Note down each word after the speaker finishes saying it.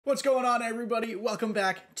What's going on, everybody? Welcome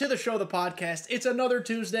back to the show, the podcast. It's another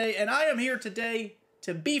Tuesday, and I am here today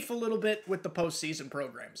to beef a little bit with the postseason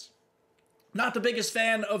programs. Not the biggest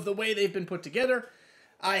fan of the way they've been put together.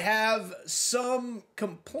 I have some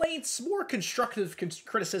complaints, more constructive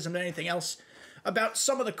criticism than anything else, about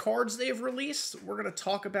some of the cards they've released. We're going to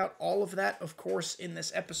talk about all of that, of course, in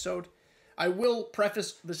this episode. I will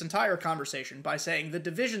preface this entire conversation by saying the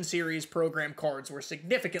Division Series program cards were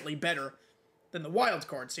significantly better than the Wild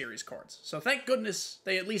Card Series cards. So thank goodness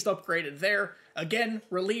they at least upgraded there. Again,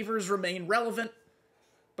 relievers remain relevant,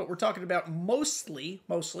 but we're talking about mostly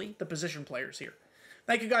the position players here.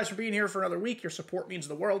 Thank you guys for being here for another week. Your support means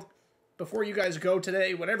the world. Before you guys go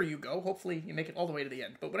today, whenever you go, hopefully you make it all the way to the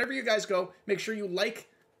end, but whenever you guys go, make sure you like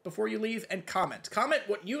before you leave and comment. Comment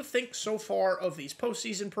what you think so far of these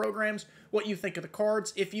postseason programs, what you think of the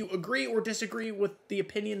cards, if you agree or disagree with the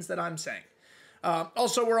opinions that I'm saying.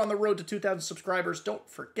 Also, we're on the road to 2,000 subscribers. Don't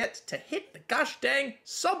forget to hit the gosh dang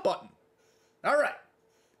sub button. All right,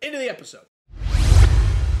 into the episode.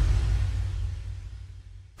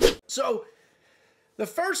 So, the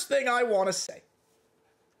first thing I want to say,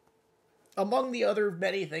 among the other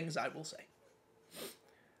many things I will say,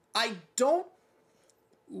 I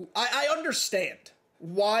understand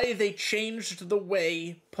why they changed the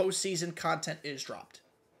way postseason content is dropped.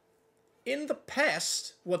 In the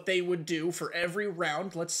past, what they would do for every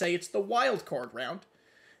round, let's say it's the wild card round,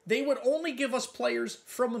 they would only give us players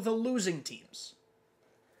from the losing teams.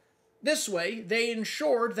 This way, they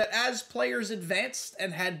ensured that as players advanced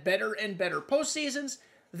and had better and better postseasons,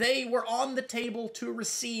 they were on the table to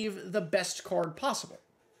receive the best card possible.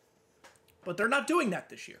 But they're not doing that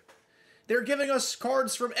this year. They're giving us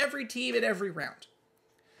cards from every team in every round.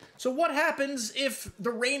 So what happens if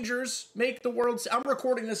the Rangers make the World Series? I'm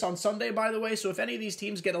recording this on Sunday, by the way, so if any of these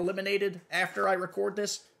teams get eliminated after I record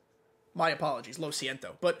this, my apologies, lo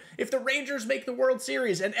siento. But if the Rangers make the World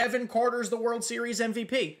Series and Evan Carter's the World Series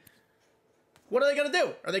MVP, what are they going to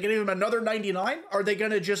do? Are they going to give him another 99? Are they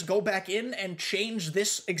going to just go back in and change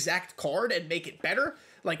this exact card and make it better?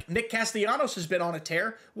 Like Nick Castellanos has been on a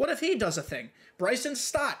tear. What if he does a thing? Bryson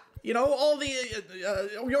Stott. You know, all the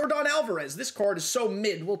Yordan Alvarez. This card is so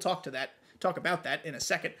mid. We'll talk about that in a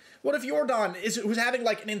second. What if Yordan who's having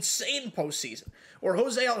like an insane postseason, or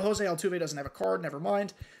Jose Altuve doesn't have a card? Never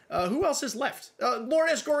mind. Who else is left?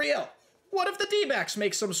 Lourdes Gurriel. What if the D-backs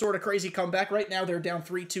make some sort of crazy comeback? Right now they're down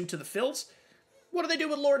 3-2 to the Phils. What do they do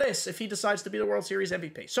with Lourdes if he decides to be the World Series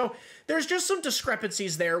MVP? So there's just some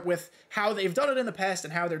discrepancies there with how they've done it in the past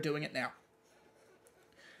and how they're doing it now.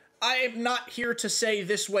 I am not here to say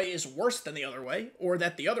this way is worse than the other way, or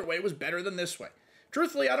that the other way was better than this way.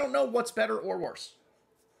 Truthfully, I don't know what's better or worse.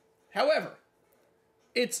 However,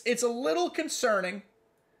 it's a little concerning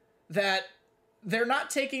that they're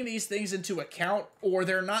not taking these things into account, or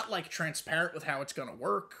they're not, like, transparent with how it's going to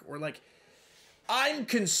work, or, like, I'm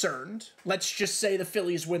concerned. Let's just say the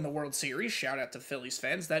Phillies win the World Series. Shout out to Phillies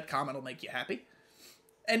fans. That comment will make you happy.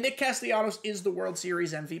 And Nick Castellanos is the World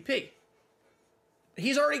Series MVP.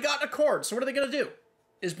 He's already gotten a card, so what are they going to do?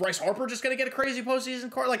 Is Bryce Harper just going to get a crazy postseason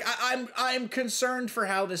card? Like, I'm concerned for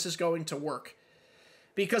how this is going to work,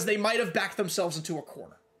 because they might have backed themselves into a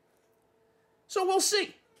corner. So we'll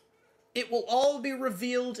see. It will all be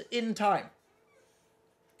revealed in time.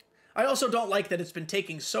 I also don't like that it's been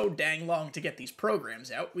taking so dang long to get these programs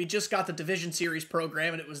out. We just got the Division Series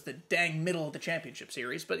program, and it was the dang middle of the Championship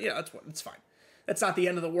Series, but yeah, it's fine. That's not the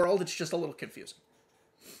end of the world, it's just a little confusing.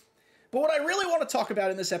 But what I really want to talk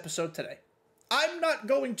about in this episode today, I'm not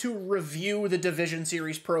going to review the Division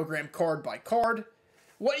Series program card by card.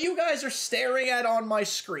 What you guys are staring at on my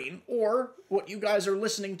screen, or what you guys are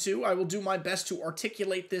listening to, I will do my best to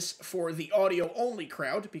articulate this for the audio-only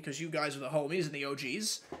crowd, because you guys are the homies and the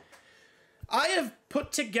OGs. I have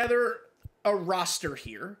put together a roster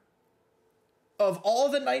here of all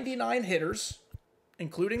the 99 hitters,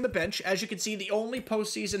 including the bench. As you can see, the only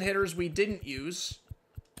postseason hitters we didn't use,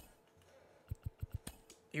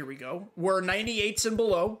 here we go, were 98s and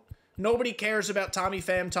below. Nobody cares about Tommy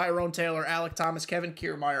Pham, Tyrone Taylor, Alec Thomas, Kevin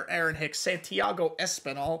Kiermaier, Aaron Hicks, Santiago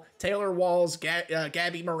Espinal, Taylor Walls,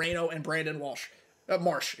 Gabby Moreno, and Brandon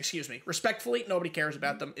Marsh, excuse me. Respectfully, nobody cares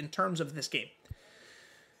about them in terms of this game.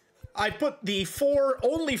 I put the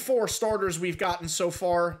only four starters we've gotten so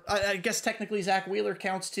far. I guess technically Zach Wheeler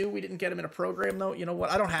counts too. We didn't get him in a program though. You know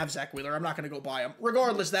what? I don't have Zach Wheeler. I'm not going to go buy him.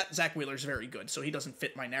 Regardless, that Zach Wheeler's very good, so he doesn't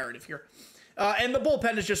fit my narrative here. And the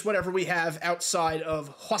bullpen is just whatever we have outside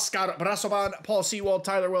of Huascar Brasoban, Paul Sewald,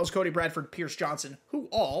 Tyler Wells, Cody Bradford, Pierce Johnson, who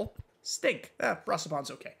all stink.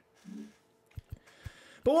 Brasoban's okay.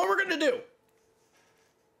 But what we're going to do,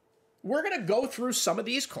 we're going to go through some of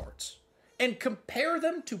these cards and compare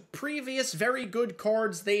them to previous very good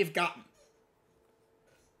cards they've gotten.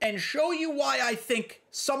 And show you why I think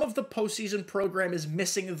some of the postseason program is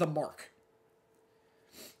missing the mark.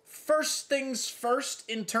 First things first,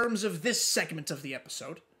 in terms of this segment of the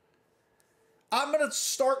episode, I'm going to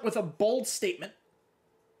start with a bold statement.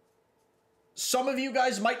 Some of you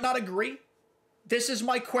guys might not agree. This is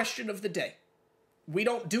my question of the day. We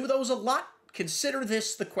don't do those a lot. Consider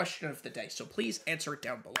this the question of the day, so please answer it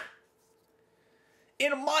down below.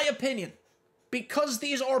 In my opinion, because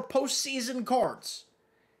these are postseason cards,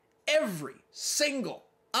 every single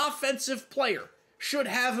offensive player should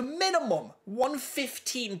have minimum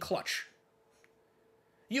 115 clutch.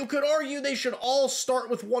 You could argue they should all start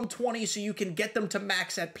with 120 so you can get them to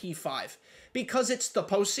max at P5. Because it's the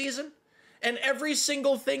postseason, and every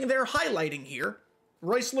single thing they're highlighting here,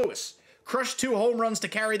 Royce Lewis, crushed 2 home runs to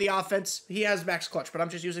carry the offense. He has max clutch, but I'm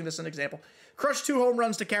just using this as an example. Crushed 2 home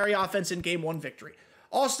runs to carry offense in Game 1 victory.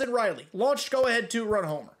 Austin Riley, launched go-ahead 2-run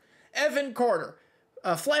homer. Evan Carter,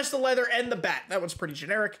 flash the leather and the bat. That one's pretty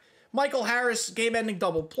generic. Michael Harris, game-ending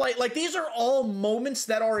double play. Like, these are all moments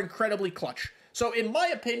that are incredibly clutch. So, in my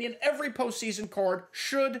opinion, every postseason card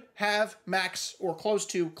should have max or close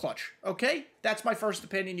to clutch. Okay? That's my first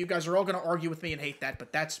opinion. You guys are all going to argue with me and hate that,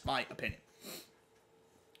 but that's my opinion.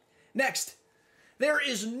 Next, there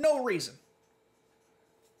is no reason,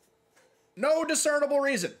 no discernible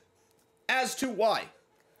reason, as to why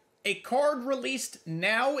a card released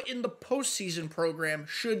now in the postseason program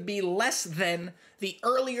should be less than the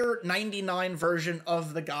earlier 99 version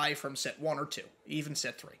of the guy from set 1 or 2, even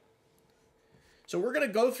set 3. So we're going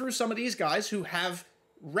to go through some of these guys who have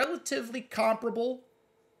relatively comparable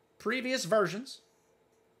previous versions.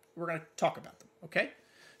 We're going to talk about them, okay?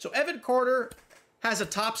 So Evan Carter has a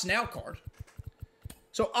Topps Now card.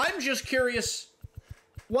 So I'm just curious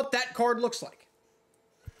what that card looks like.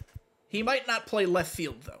 He might not play left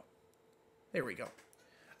field, though. There we go.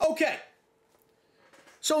 Okay.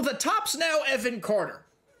 So the Topps Now Evan Carter,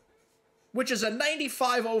 which is a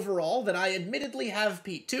 95 overall that I admittedly have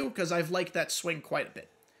P2 because I've liked that swing quite a bit.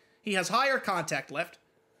 He has higher contact left,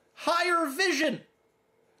 higher vision,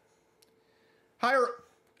 higher,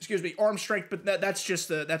 arm strength, but that's just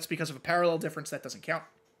that's because of a parallel difference. That doesn't count.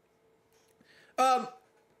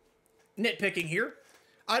 Nitpicking here.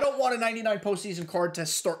 I don't want a 99 postseason card to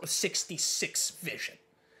start with 66 vision.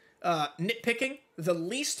 Nitpicking, the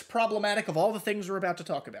least problematic of all the things we're about to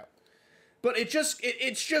talk about. But it's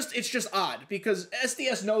just odd because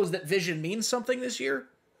SDS knows that vision means something this year.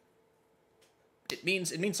 It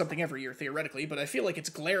means something every year theoretically, but I feel like it's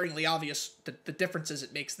glaringly obvious the differences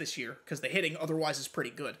it makes this year because the hitting otherwise is pretty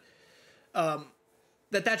good.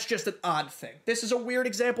 That's just an odd thing. This is a weird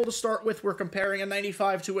example to start with. We're comparing a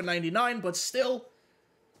 95 to a 99, but still,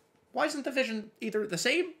 why isn't the vision either the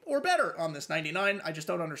same or better on this 99? I just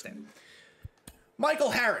don't understand.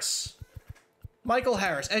 Michael Harris. Michael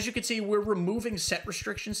Harris. As you can see, we're removing set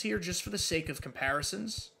restrictions here just for the sake of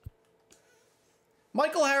comparisons.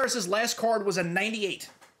 Michael Harris's last card was a 98.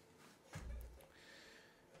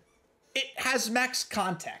 It has max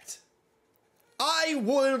contact. I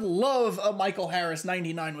would love a Michael Harris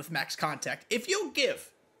 99 with max contact. If you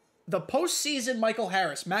give the postseason Michael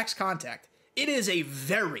Harris max contact, it is a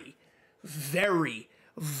very, very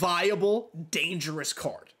viable, dangerous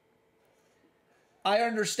card. I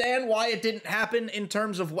understand why it didn't happen in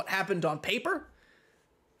terms of what happened on paper.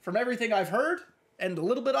 From everything I've heard and a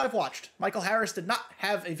little bit I've watched, Michael Harris did not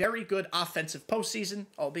have a very good offensive postseason,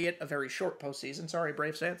 albeit a very short postseason. Sorry,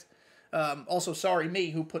 Braves fans. Also, sorry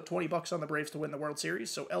me, who put $20 on the Braves to win the World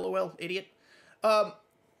Series, so LOL, idiot.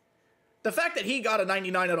 The fact that he got a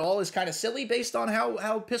 99 at all is kind of silly based on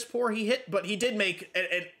how piss poor he hit, but he did make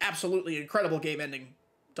an absolutely incredible game-ending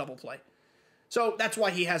double play. So that's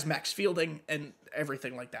why he has max fielding and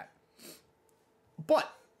everything like that. But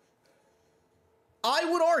I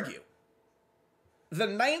would argue the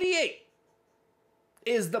 98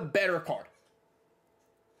 is the better card.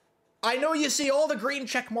 I know you see all the green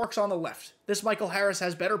check marks on the left. This Michael Harris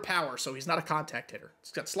has better power, so he's not a contact hitter.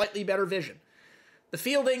 He's got slightly better vision. The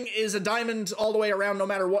fielding is a diamond all the way around no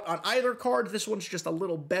matter what on either card. This one's just a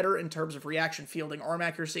little better in terms of reaction, fielding, arm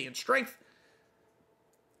accuracy, and strength.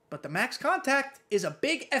 But the max contact is a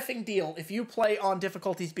big effing deal if you play on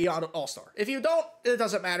difficulties beyond All-Star. If you don't, it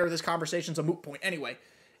doesn't matter. This conversation's a moot point anyway.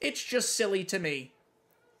 It's just silly to me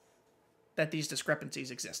that these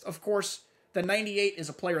discrepancies exist. Of course, the 98 is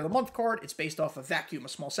a Player of the Month card. It's based off a vacuum, a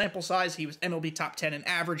small sample size. He was MLB top 10 in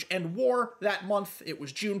average and WAR that month. It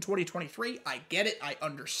was June 2023. I get it. I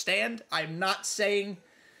understand. I'm not saying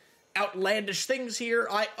outlandish things here.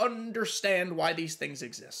 I understand why these things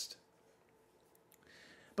exist.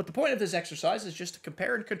 But the point of this exercise is just to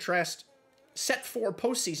compare and contrast set 4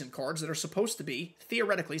 postseason cards that are supposed to be,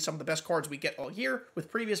 theoretically, some of the best cards we get all year with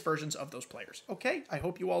previous versions of those players. Okay, I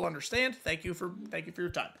hope you all understand. Thank you for your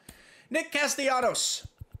time. Nick Castellanos.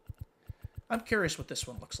 I'm curious what this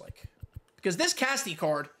one looks like. Because this Casty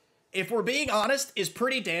card, if we're being honest, is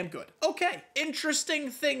pretty damn good. Okay, interesting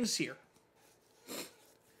things here.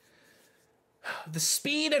 The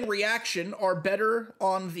speed and reaction are better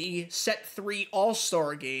on the set 3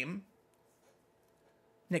 All-Star game,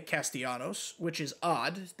 Nick Castellanos, which is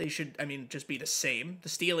odd. They should, just be the same. The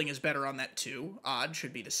stealing is better on that too. Odd,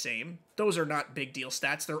 should be the same. Those are not big deal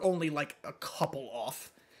stats. They're only like a couple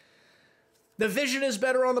off. The vision is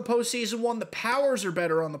better on the postseason one. The powers are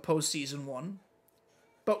better on the postseason one.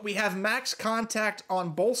 But we have max contact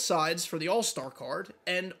on both sides for the All-Star card,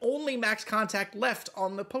 and only max contact left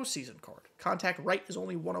on the postseason card. Contact right is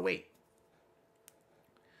only 108.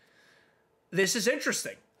 This is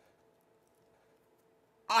interesting.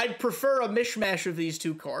 I'd prefer a mishmash of these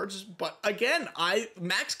two cards, but again,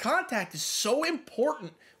 max contact is so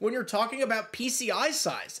important when you're talking about PCI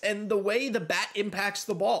size and the way the bat impacts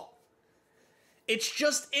the ball. It's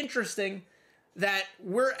just interesting that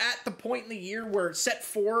we're at the point in the year where set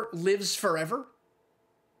 4 lives forever.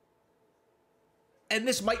 And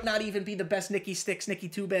this might not even be the best Nicky Sticks, Nicky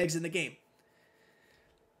Two Bags in the game.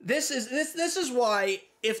 This is why,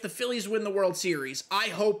 if the Phillies win the World Series, I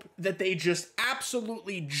hope that they just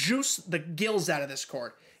absolutely juice the gills out of this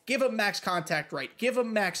card. Give him max contact right. Give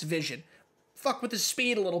him max vision. Fuck with his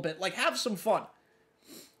speed a little bit. Like, have some fun.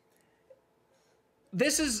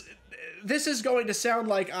 This is going to sound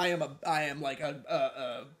like I am like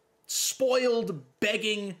a spoiled,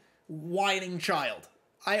 begging, whining child.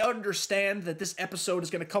 I understand that this episode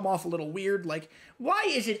is going to come off a little weird, like, why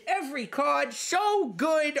isn't every card so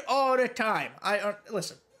good all the time?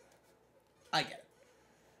 Listen, I get it.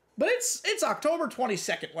 But it's October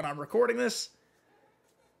 22nd when I'm recording this.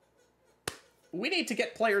 We need to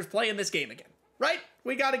get players playing this game again, right?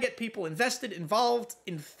 We got to get people invested, involved,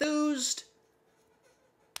 enthused.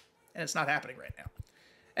 And it's not happening right now.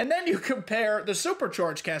 And then you compare the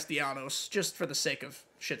Supercharged Castellanos, just for the sake of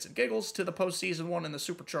shits and giggles, to the postseason one, and the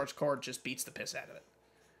Supercharged card just beats the piss out of it.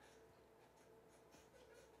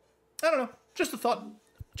 I don't know. Just a thought.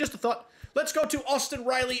 Just a thought. Let's go to Austin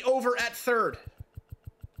Riley over at third.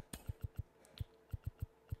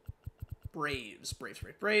 Braves.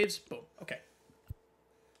 Boom. Okay.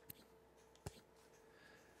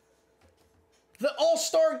 The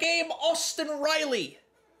All-Star Game, Austin Riley.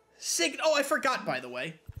 Oh, I forgot, by the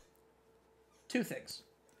way. Two things.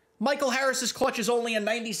 Michael Harris's clutch is only a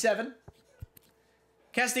 97.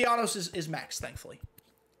 Castellanos is max, thankfully.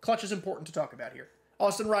 Clutch is important to talk about here.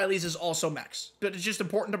 Austin Riley's is also max. But it's just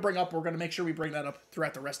important to bring up. We're going to make sure we bring that up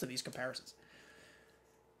throughout the rest of these comparisons.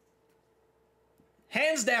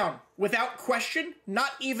 Hands down, without question,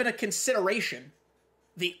 not even a consideration,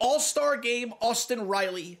 the All-Star Game Austin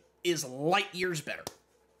Riley is light years better.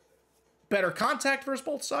 Better contact versus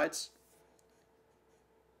both sides.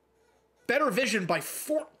 Better vision by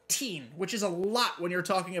 14, which is a lot when you're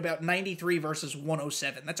talking about 93 versus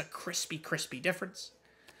 107. That's a crispy, crispy difference.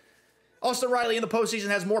 Austin Riley in the postseason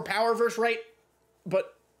has more power versus right,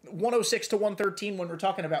 but 106 to 113 when we're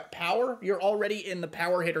talking about power, you're already in the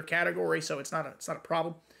power hitter category, so it's not a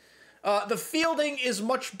problem. The fielding is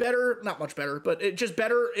much better, not much better, but it just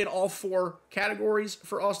better in all four categories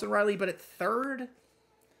for Austin Riley, but at third,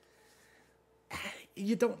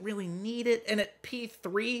 you don't really need it. And at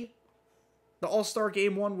P3, the All-Star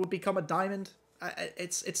Game one would become a diamond.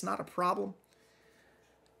 It's not a problem.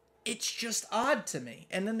 It's just odd to me.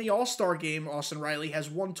 And then the All-Star Game, Austin Riley has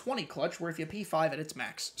 120 clutch, where if you P5 at its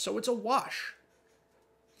max. So it's a wash.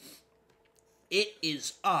 It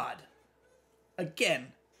is odd.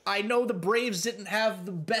 Again, I know the Braves didn't have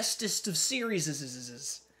the bestest of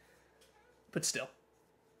series, but still,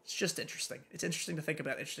 it's just interesting. It's interesting to think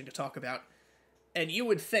about, interesting to talk about. And you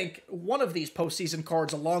would think one of these postseason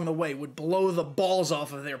cards along the way would blow the balls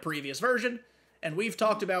off of their previous version. And we've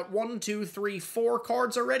talked about 1, 2, 3, 4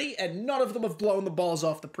 cards already, and none of them have blown the balls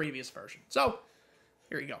off the previous version. So,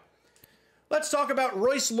 here you go. Let's talk about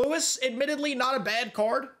Royce Lewis. Admittedly, not a bad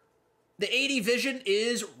card. The 80 vision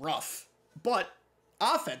is rough, but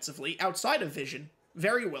offensively, outside of vision,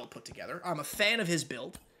 very well put together. I'm a fan of his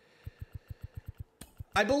build.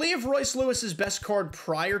 I believe Royce Lewis's best card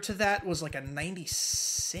prior to that was like a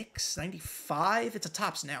 96, 95. It's a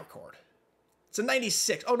Topps Now card. It's a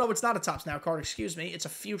 96. Oh, no, it's not a Topps Now card. Excuse me. It's a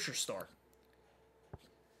Future Star.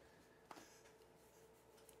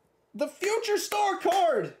 The Future Star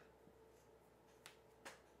card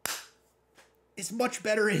is much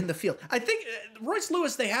better in the field. I think Royce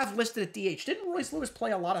Lewis, they have listed at DH. Didn't Royce Lewis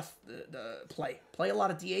play a lot of play a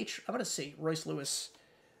lot of DH? I'm gonna see Royce Lewis,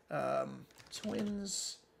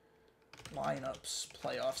 Twins lineups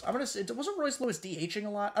playoffs. I'm gonna say, wasn't Royce Lewis DHing a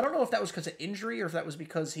lot? I don't know if that was because of injury or if that was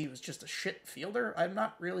because he was just a shit fielder. I'm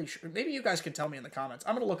not really sure. Maybe you guys can tell me in the comments.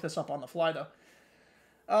 I'm gonna look this up on the fly though.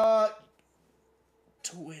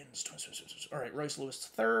 Twins. All right, Royce Lewis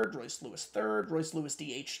third. Royce Lewis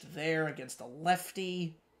DH'd there against a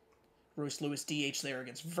lefty. Royce Lewis DH there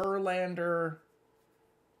against Verlander.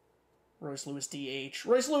 Royce Lewis DH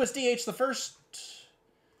the first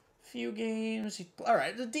few games. All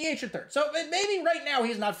right, the DH at third. So maybe right now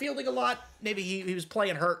he's not fielding a lot. Maybe he was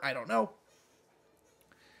playing hurt. I don't know.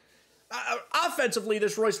 Offensively,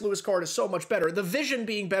 this Royce Lewis card is so much better. The vision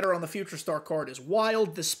being better on the Future Star card is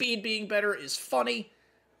wild. The speed being better is funny.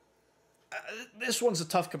 This one's a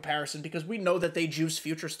tough comparison because we know that they juice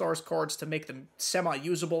Future Stars cards to make them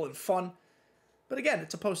semi-usable and fun. But again,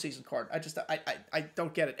 it's a postseason card. I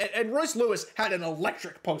don't get it. And Royce Lewis had an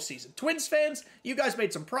electric postseason. Twins fans, you guys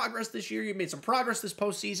made some progress this year. You made some progress this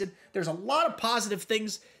postseason. There's a lot of positive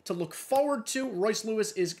things to look forward to. Royce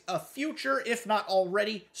Lewis is a future, if not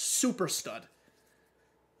already, super stud.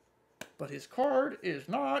 But his card is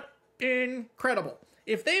not incredible.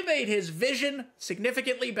 If they made his vision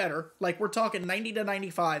significantly better, like we're talking 90 to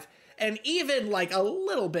 95, and even like a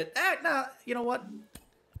little bit, nah, you know what?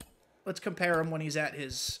 Let's compare him when he's at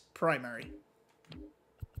his primary.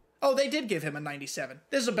 Oh, they did give him a 97.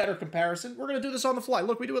 This is a better comparison. We're going to do this on the fly.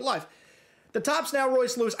 Look, we do it live. The tops now,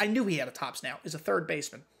 Royce Lewis, I knew he had a tops now, is a third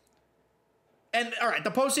baseman. And, all right, the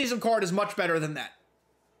postseason card is much better than that.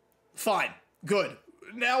 Fine. Good.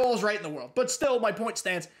 Now all's right in the world. But still, my point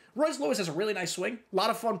stands. Royce Lewis has a really nice swing. A lot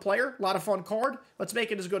of fun player. A lot of fun card. Let's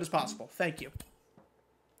make it as good as possible. Thank you.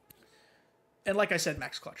 And like I said,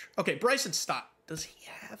 max clutch. Okay, Bryson Stott. Does he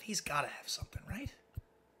have? He's got to have something, right?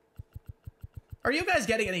 Are you guys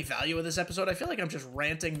getting any value of this episode? I feel like I'm just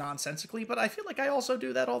ranting nonsensically, but I feel like I also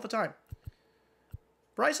do that all the time.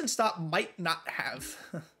 Bryson Stott might not have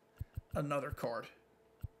another card,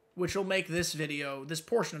 which will make this video, this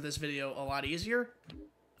portion of this video, a lot easier.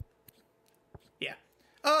 Yeah.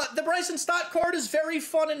 The Bryson Stott card is very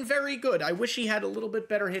fun and very good. I wish he had a little bit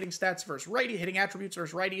better hitting stats versus righty, hitting attributes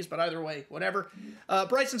versus righties, but either way, whatever.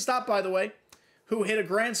 Bryson Stott, by the way, who hit a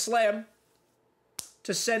grand slam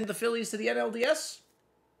to send the Phillies to the NLDS.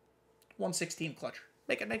 116 clutch.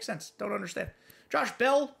 Make it make sense. Don't understand. Josh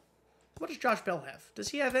Bell. What does Josh Bell have? Does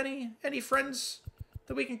he have any friends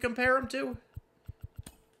that we can compare him to?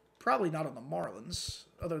 Probably not on the Marlins,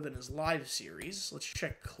 other than his live series. Let's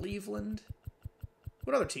check Cleveland.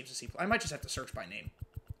 What other teams does he play? I might just have to search by name.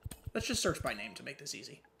 Let's just search by name to make this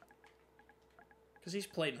easy. Because he's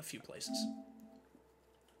played in a few places.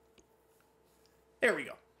 There we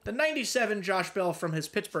go. The 97 Josh Bell from his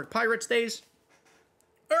Pittsburgh Pirates days.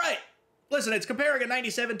 All right. Listen, it's comparing a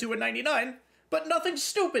 97 to a 99, but nothing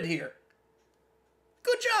stupid here.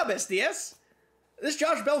 Good job, SDS. This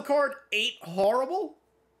Josh Bell card ain't horrible.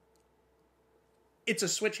 It's a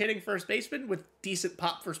switch hitting first baseman with decent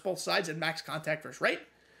pop versus both sides and max contact versus right.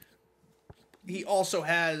 He also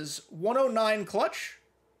has 109 clutch.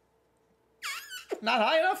 Not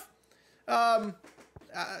high enough.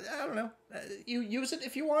 I don't know. You use it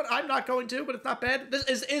if you want. I'm not going to, but it's not bad.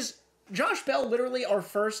 This is Josh Bell literally our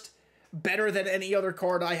first better than any other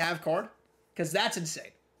card I have card? Because that's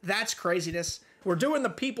insane. That's craziness. We're doing the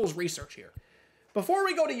people's research here. Before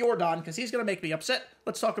we go to Jordan, because he's going to make me upset,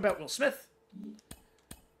 let's talk about Will Smith.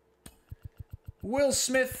 Will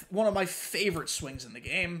Smith, one of my favorite swings in the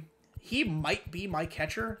game. He might be my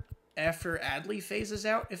catcher after Adley phases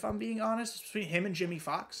out, if I'm being honest, between him and Jimmy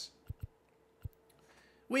Fox.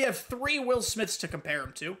 We have 3 Will Smiths to compare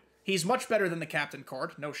him to. He's much better than the captain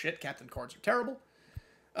card. No shit, captain cards are terrible.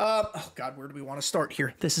 Oh, God, where do we want to start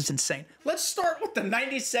here? This is insane. Let's start with the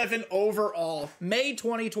 97 overall May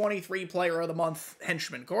 2023 Player of the Month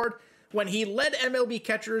Henchman card when he led MLB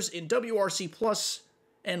catchers in WRC Plus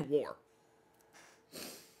and WAR.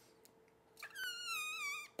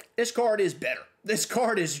 This card is better. This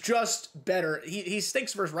card is just better. He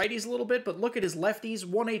stinks versus righties a little bit, but look at his lefties,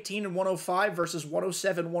 118 and 105 versus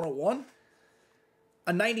 107, 101.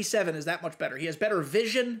 A 97 is that much better. He has better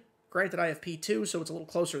vision. Granted, I have P2, so it's a little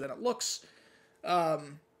closer than it looks.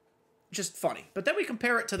 Just funny. But then we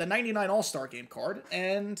compare it to the 99 All-Star Game card,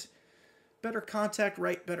 and better contact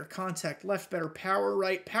right, better contact left, better power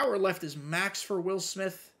right. Power left is max for Will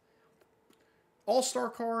Smith. All-Star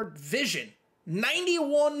card, vision.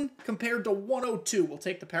 91 compared to 102. We'll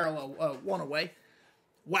take the parallel 1 away.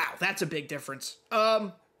 Wow, that's a big difference.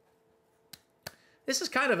 this is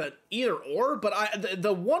kind of an either or, but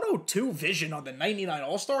the 102 vision on the 99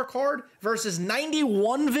 All-Star card versus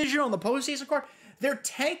 91 vision on the postseason card, they're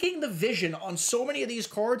tanking the vision on so many of these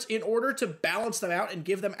cards in order to balance them out and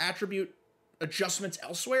give them attribute adjustments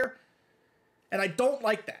elsewhere. And I don't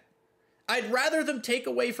like that. I'd rather them take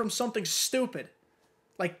away from something stupid,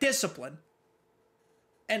 like discipline,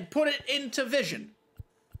 and put it into vision.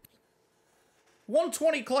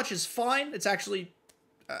 120 clutch is fine. It's actually,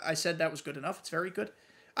 I said that was good enough. It's very good.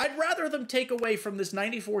 I'd rather them take away from this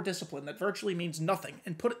 94 discipline that virtually means nothing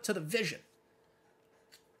and put it to the vision.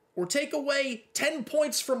 Or take away 10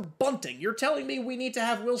 points from bunting. You're telling me we need to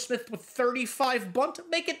have Will Smith with 35 bunt?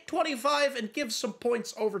 Make it 25 and give some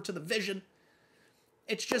points over to the vision.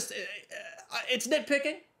 It's just, it's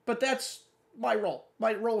nitpicking, but that's my role.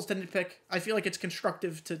 My role is to nitpick. I feel like it's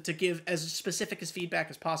constructive to give as specific as feedback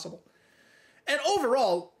as possible. And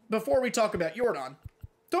overall, before we talk about Jordan,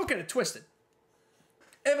 don't get it twisted.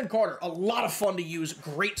 Evan Carter, a lot of fun to use,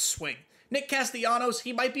 great swing. Nick Castellanos,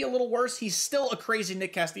 he might be a little worse. He's still a crazy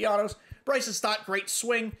Nick Castellanos. Bryson Stott, great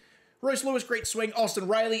swing. Royce Lewis, great swing. Austin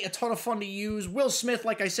Riley, a ton of fun to use. Will Smith,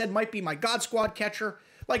 like I said, might be my God Squad catcher.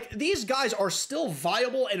 Like, these guys are still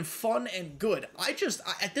viable and fun and good.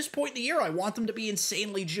 At this point in the year, I want them to be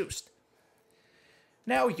insanely juiced.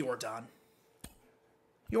 Now, Jordan.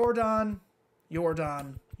 Jordan.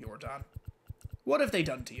 What have they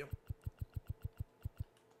done to you?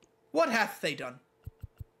 What hath they done?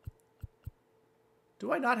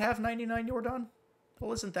 Do I not have 99 Jordan?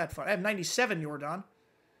 Well, isn't that fun? I have 97 Jordan.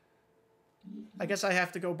 I guess I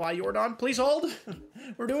have to go buy Jordan. Please hold.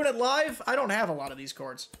 We're doing it live. I don't have a lot of these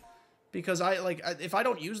cards. Because if I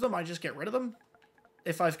don't use them, I just get rid of them.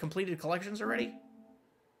 If I've completed collections already.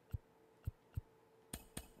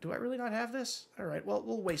 Do I really not have this? Alright, well,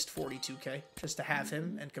 we'll waste 42k just to have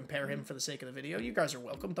him and compare him for the sake of the video. You guys are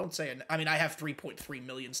welcome. Don't say... I mean, I have 3.3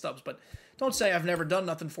 million stubs, but don't say I've never done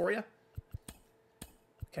nothing for you.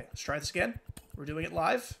 Okay, let's try this again. We're doing it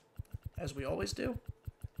live, as we always do.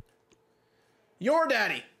 Your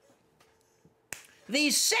daddy. The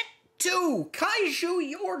set 2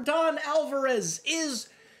 KREW Jordan Alvarez is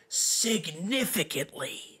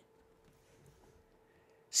significantly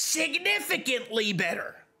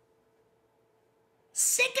better.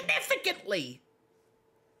 Significantly.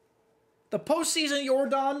 The postseason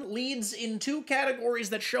Jordan leads in 2 categories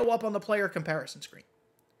that show up on the player comparison screen.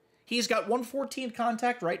 He's got 114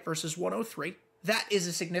 contact right versus 103. That is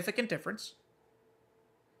a significant difference.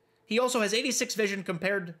 He also has 86 vision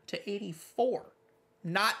compared to 84.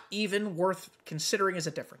 Not even worth considering as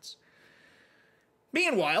a difference.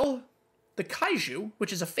 Meanwhile, the KREW,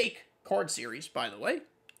 which is a fake card series, by the way,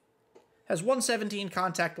 has 117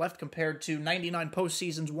 contact left compared to 99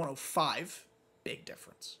 postseason's 105. Big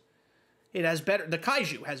difference. It has better, the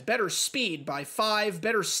KREW has better speed by 5,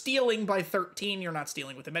 better stealing by 13. You're not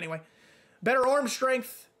stealing with him anyway. Better arm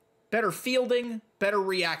strength, better fielding, better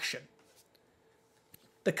reaction.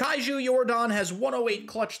 The KREW Jordan has 108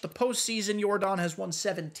 clutch. The postseason Jordan has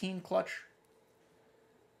 117 clutch.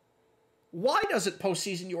 Why doesn't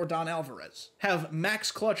postseason Jordan Alvarez have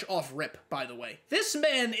max clutch off rip, by the way? This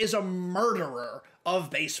man is a murderer of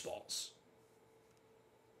baseballs.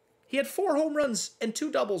 He had 4 home runs and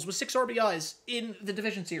 2 doubles with 6 RBIs in the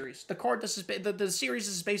division series. The card this is the series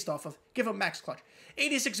this is based off of. Give him max clutch.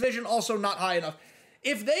 86 vision, also not high enough.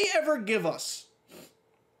 If they ever give us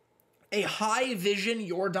a high vision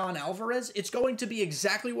Jordan Alvarez, it's going to be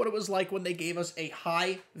exactly what it was like when they gave us a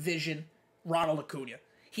high vision Ronald Acuna.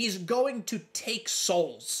 He's going to take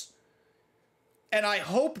souls. And I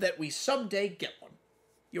hope that we someday get one.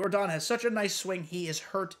 Jordan has such a nice swing, he is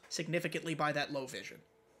hurt significantly by that low vision.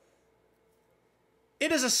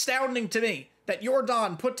 It is astounding to me that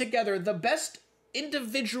Jordan put together the best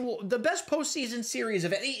postseason series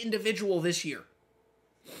of any individual this year.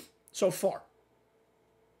 So far.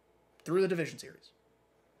 Through the division series.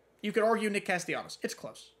 You could argue Nick Castellanos. It's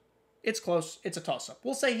close. It's close. It's a toss-up.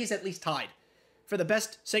 We'll say he's at least tied for the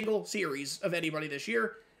best single series of anybody this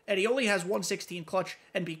year, and he only has 116 clutch,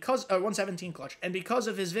 and because 117 clutch, and because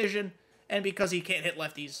of his vision, and because he can't hit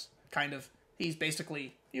lefties, he's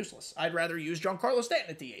basically useless. I'd rather use Giancarlo Stanton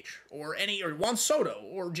at DH, or Juan Soto,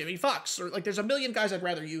 or Jimmy Fox, or there's a million guys I'd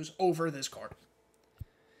rather use over this card.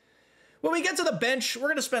 When we get to the bench, we're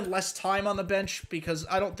going to spend less time on the bench because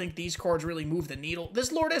I don't think these cards really move the needle.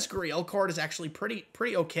 This Lourdes Gurriel card is actually pretty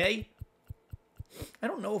okay. I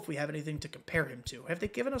don't know if we have anything to compare him to. Have they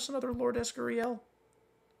given us another Lourdes Gurriel?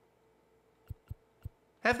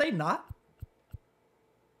 Have they not?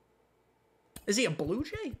 Is he a Blue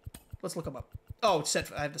Jay? Let's look him up. Oh, it's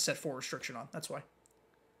set. I have the set 4 restriction on. That's why.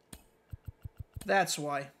 That's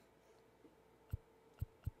why.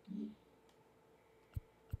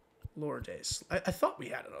 Lourdes. I thought we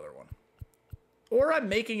had another one. Or I'm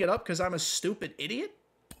making it up because I'm a stupid idiot.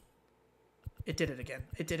 It did it again.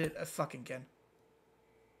 It did it fucking again.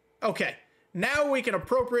 Okay. Now we can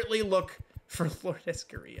appropriately look for Lourdes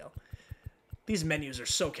Gurriel. These menus are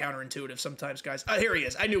so counterintuitive sometimes, guys. Here he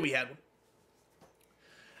is. I knew we had one.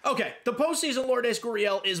 Okay. The postseason Lourdes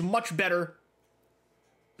Gurriel is much better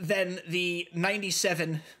than the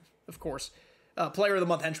 97, of course, Player of the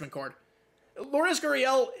Month henchman card. Lourdes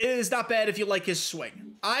Gurriel is not bad if you like his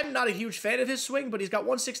swing. I'm not a huge fan of his swing, but he's got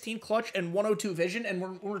 116 clutch and 102 vision, and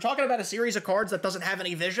when we're talking about a series of cards that doesn't have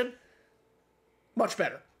any vision, much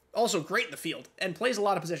better. Also great in the field, and plays a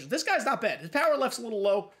lot of positions. This guy's not bad. His power left's a little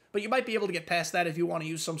low, but you might be able to get past that if you want to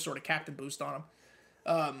use some sort of captain boost on him.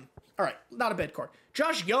 All right, not a bad card.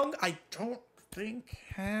 Josh Young, I don't think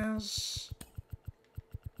has...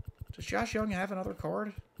 Does Josh Young have another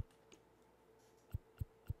card?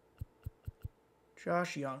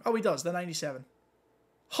 Josh Young. Oh, he does, the 97.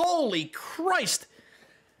 Holy Christ!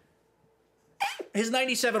 His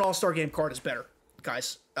 97 All-Star Game card is better,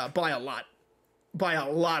 guys, by a lot. By a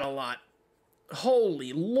lot.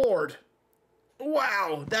 Holy Lord.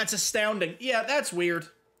 Wow, that's astounding. Yeah, that's weird.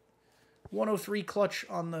 103 clutch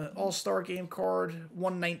on the All-Star Game card.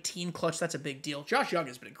 119 clutch, that's a big deal. Josh Young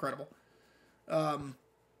has been incredible.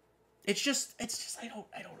 It's just, I don't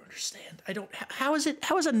understand. How is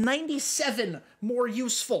a 97 more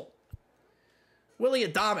useful? Willy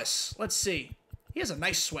Adames, let's see. He has a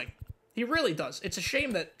nice swing. He really does. It's a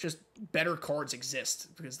shame that just better cards exist,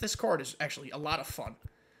 because this card is actually a lot of fun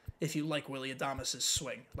if you like Willy Adames'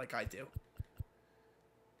 swing, like I do.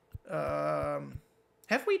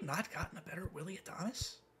 Have we not gotten a better Willy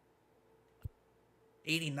Adames?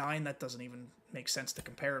 89, that doesn't even make sense to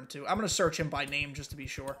compare him to. I'm going to search him by name just to be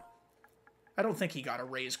sure. I don't think he got a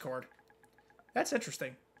Rays card. That's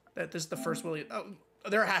interesting. That this is the first Willy... Oh,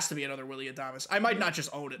 there has to be another Willy Adames. I might not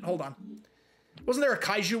just own it. Hold on. Wasn't there a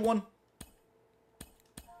Kaiju one?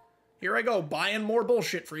 Here I go, buying more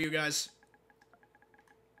bullshit for you guys.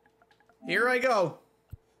 Here I go.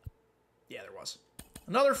 Yeah, there was.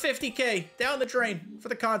 Another 50K down the drain for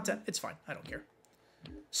the content. It's fine. I don't care.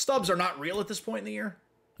 Stubs are not real at this point in the year.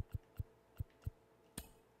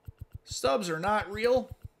 Stubs are not real,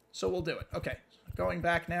 so we'll do it. Okay, going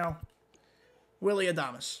back now. Willy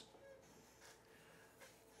Adames.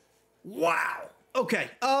 Wow. Okay,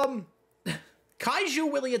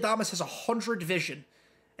 Kaiju Willy Adames has 100 vision,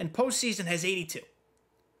 and Postseason has 82.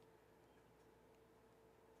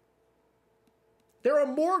 There are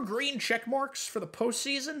more green check marks for the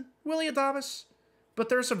Postseason Willy Adames, but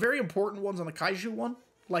there are some very important ones on the Kaiju one,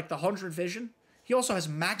 like the 100 vision. He also has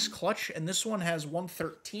max clutch, and this one has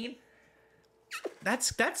 113.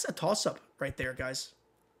 That's a toss-up right there, guys.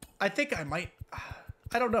 I think I might...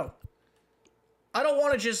 I don't know. I don't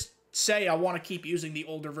want to just say I want to keep using the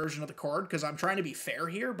older version of the card, because I'm trying to be fair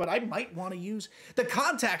here, but I might want to use... The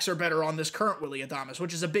contacts are better on this current Willy Adames,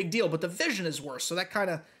 which is a big deal, but the vision is worse, so that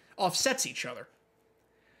kind of offsets each other.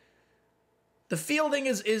 The fielding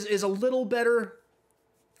is a little better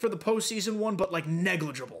for the postseason one, but like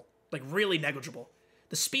negligible. Like really negligible.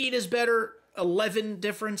 The speed is better, 11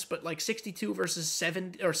 difference, but like 62 versus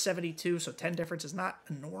 7 or 72, so 10 difference is not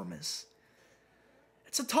enormous.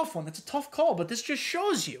 It's a tough one. It's a tough call, but this just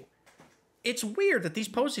shows you. It's weird that these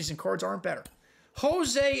postseason cards aren't better.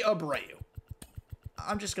 Jose Abreu.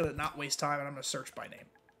 I'm just going to not waste time, and I'm going to search by name.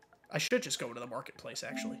 I should just go to the marketplace,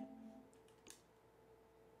 actually.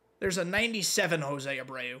 There's a 97 Jose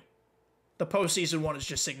Abreu. The postseason one is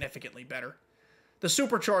just significantly better. The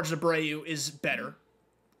supercharged Abreu is better.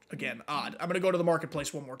 Again, odd. I'm going to go to the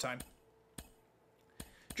marketplace one more time.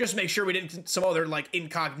 Just make sure we didn't some other, like,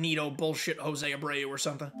 incognito bullshit Jose Abreu or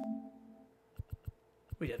something.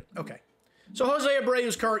 We didn't. Okay. So Jose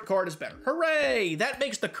Abreu's current card is better. Hooray! That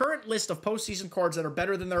makes the current list of postseason cards that are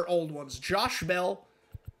better than their old ones. Josh Bell,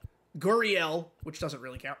 Gurriel, which doesn't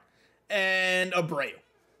really count, and Abreu.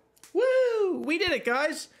 Woo! We did it,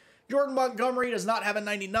 guys. Jordan Montgomery does not have a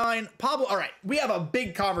 99. Pablo, all right, we have a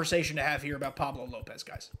big conversation to have here about Pablo Lopez,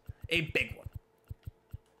 guys. A big one.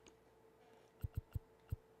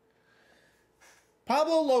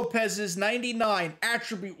 Pablo Lopez's 99,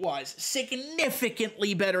 attribute-wise,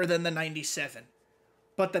 significantly better than the 97.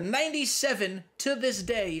 But the 97, to this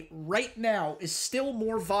day, right now, is still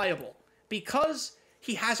more viable because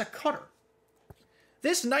he has a cutter.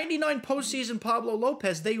 This 99 postseason Pablo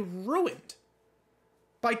Lopez, they ruined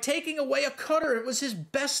by taking away a cutter. It was his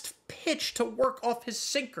best pitch to work off his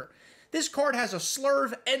sinker. This card has a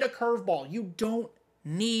slurve and a curveball. You don't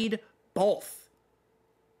need both.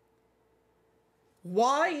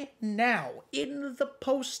 Why now, in the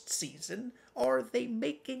postseason, Are they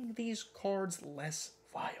making these cards less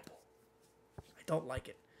viable? I don't like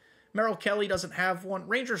it. Merrill Kelly doesn't have one.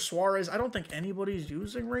 Ranger Suarez, I don't think anybody's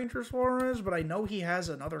using Ranger Suarez, but I know he has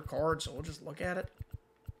another card, so we'll just look at it.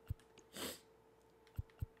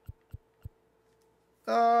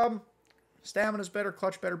 Stamina's better,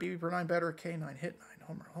 clutch better, BB per 9 better, K9 hit 9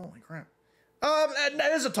 homer. Holy crap.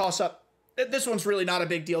 That is a toss-up. This one's really not a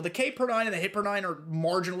big deal. The K per 9 and the hit per 9 are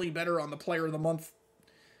marginally better on the Player of the Month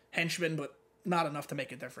henchman, but not enough to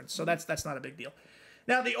make a difference. So that's not a big deal.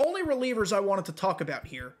 Now, the only relievers I wanted to talk about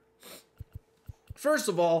here, first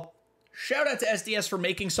of all, shout out to SDS for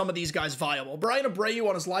making some of these guys viable. Brian Abreu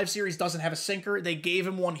on his live series doesn't have a sinker. They gave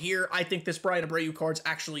him one here. I think this Brian Abreu card's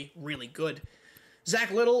actually really good.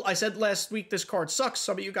 Zach Little, I said last week this card sucks.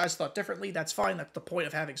 Some of you guys thought differently. That's fine. That's the point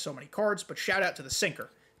of having so many cards. But shout out to the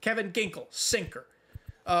sinker. Kevin Ginkel, sinker.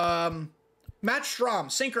 Matt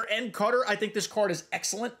Strom, sinker and cutter. I think this card is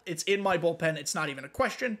excellent. It's in my bullpen. It's not even a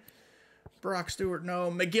question. Brock Stewart,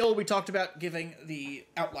 no. McGill, we talked about giving the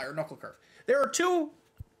outlier knuckle curve. There are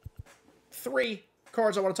three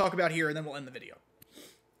cards I want to talk about here, and then we'll end the video.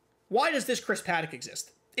 Why does this Chris Paddock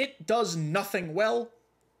exist? It does nothing well.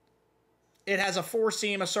 It has a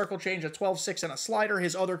 4-seam, a circle change, a 12-6, and a slider.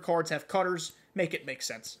 His other cards have cutters. Make it make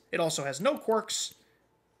sense. It also has no quirks,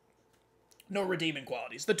 no redeeming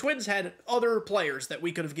qualities. The Twins had other players that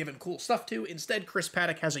we could have given cool stuff to. Instead, Chris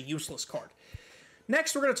Paddock has a useless card.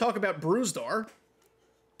 Next, we're going to talk about Bruzdar.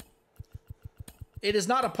 It is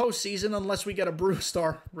not a postseason unless we get a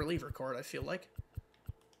Bruzdar reliever card, I feel like.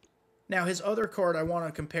 Now, his other card I want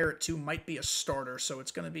to compare it to might be a starter, so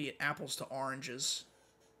it's going to be apples to oranges.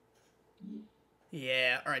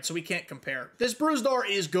 Yeah, all right, so we can't compare. This Bruzdar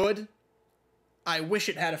is good. I wish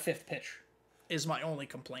it had a 5th pitch, is my only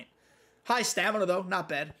complaint. High stamina, though, not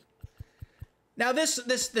bad. Now, this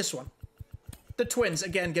one. The Twins,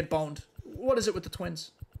 again, get boned. What is it with the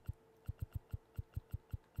Twins?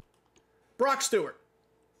 Brock Stewart.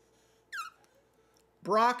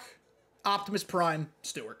 Brock Optimus Prime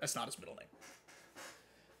Stewart. That's not his middle name.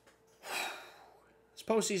 This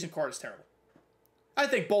postseason card is terrible. I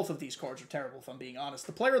think both of these cards are terrible, if I'm being honest.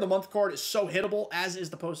 The Player of the Month card is so hittable, as is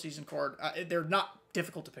the postseason card. They're not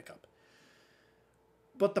difficult to pick up.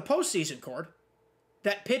 But the postseason card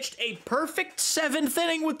that pitched a perfect 7th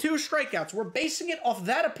inning with 2 strikeouts, we're basing it off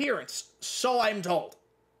that appearance, so I'm told,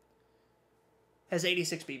 has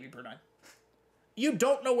 86 BB per 9. You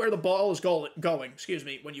don't know where the ball is going,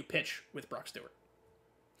 when you pitch with Brock Stewart.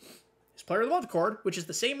 His Player of the Month card, which is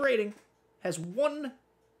the same rating, has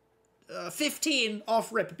 115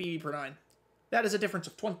 off-rip BB per 9. That is a difference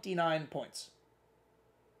of 29 points.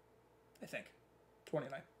 I think.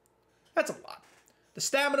 29. That's a lot. The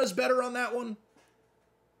stamina's better on that one.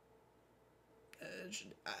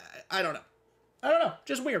 I don't know. I don't know.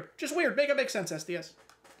 Just weird. Just weird. Make it make sense, SDS.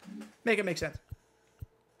 Make it make sense.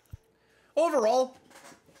 Overall,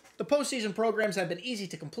 the postseason programs have been easy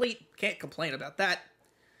to complete. Can't complain about that.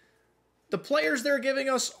 The players they're giving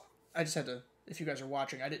us... I just had to... If you guys are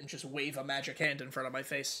watching, I didn't just wave a magic hand in front of my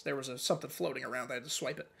face. There was something floating around. I had to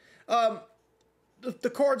swipe it. The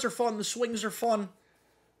cards are fun. The swings are fun.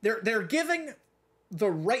 They're giving the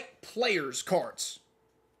right players cards.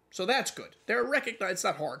 So that's good. They're recognizing... It's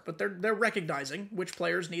not hard, but they're recognizing which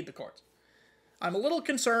players need the cards. I'm a little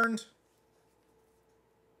concerned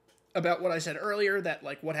about what I said earlier, that,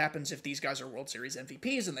 like, what happens if these guys are World Series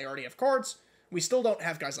MVPs and they already have cards. We still don't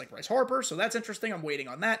have guys like Bryce Harper, so that's interesting. I'm waiting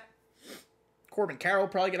on that. Corbin Carroll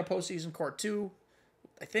probably get a postseason card too,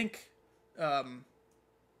 I think. Aaron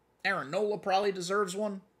Nola probably deserves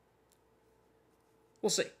one. We'll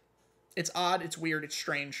see. It's odd, it's weird, it's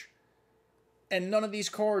strange. And none of these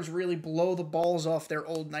cards really blow the balls off their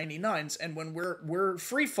old 99s. And when we're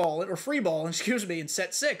freeballing in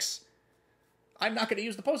set 6, I'm not going to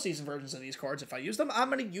use the postseason versions of these cards. If I use them, I'm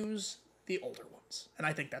going to use the older ones. And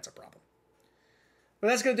I think that's a problem. But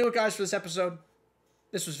that's going to do it, guys, for this episode.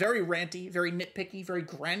 This was very ranty, very nitpicky, very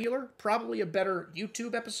granular. Probably a better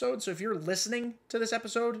YouTube episode. So if you're listening to this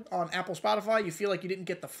episode on Apple, Spotify, you feel like you didn't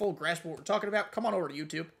get the full grasp of what we're talking about, come on over to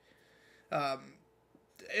YouTube.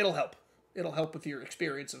 It'll help. It'll help with your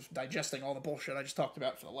experience of digesting all the bullshit I just talked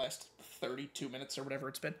about for the last 32 minutes or whatever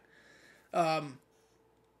it's been.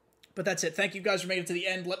 But that's it. Thank you guys for making it to the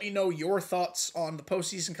end. Let me know your thoughts on the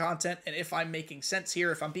postseason content and if I'm making sense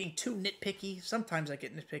here. If I'm being too nitpicky, sometimes I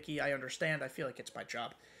get nitpicky. I understand. I feel like it's my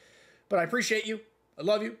job. But I appreciate you. I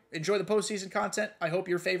love you. Enjoy the postseason content. I hope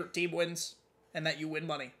your favorite team wins and that you win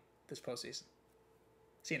money this postseason.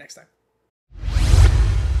 See you next time.